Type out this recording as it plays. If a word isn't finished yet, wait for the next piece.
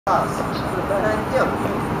Let's do a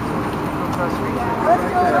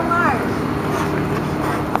little march.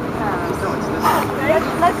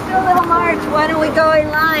 Let's do a little march. Why don't we go in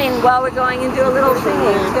line while we're going and do a little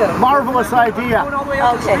singing too? Marvelous idea.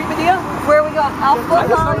 Okay. Where are we going? I'll follow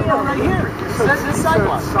you. Right here. It says the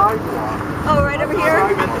sidewalk. Oh, right over here?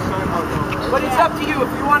 But it's up to you. If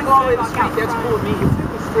you want to go all the way to the street, that's cool with me.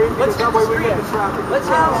 Let's get the street. Let's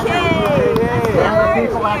okay.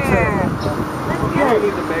 Let's march here. Okay.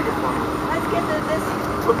 Let's get this.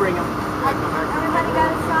 We'll bring them. Everybody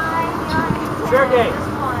got a sign? Sure, Dave. This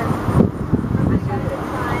one. Everybody got a good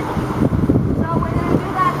sign. So we're going to do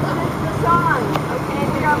that. This is the song. Okay,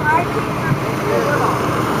 we are marching from little.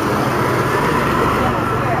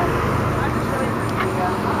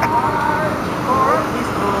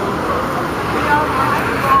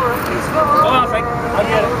 Hold on a sec. I'll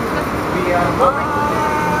get it. We are marching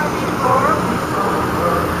for a peaceful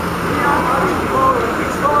world. We are marching for a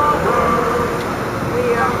peaceful world. We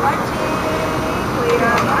are marching. We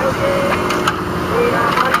are marching. We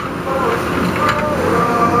are marching for a peaceful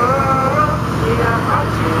world. We are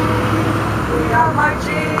marching. We are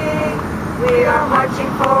marching. We are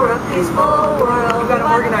marching for a peaceful world. You gotta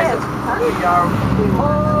organize it. We are hoping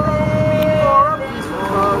for a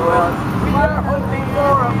peaceful world. We are hoping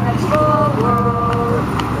for a peaceful world.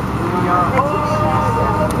 We are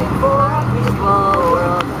hoping for a peaceful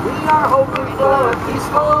world. We are hoping for a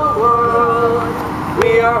peaceful world.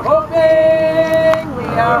 We are hoping. We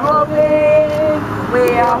are hoping. We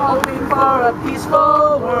are hoping for a peaceful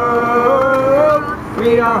world.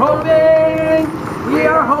 We are hoping. We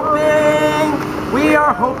are hoping. We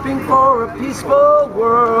are hoping for a peaceful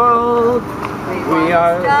world. We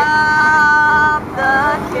are. Stop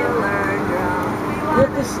the killer drones. We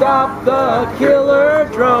want to stop the killer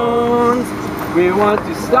drones. We want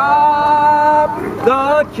to stop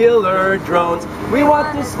the killer drones. We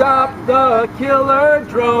want to stop the killer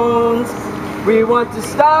drones. We want to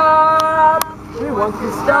stop. We want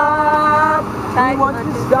to stop. We want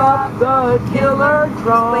to stop the killer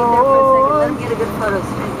drones. Wait there for a second. Let him get a good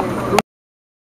photo.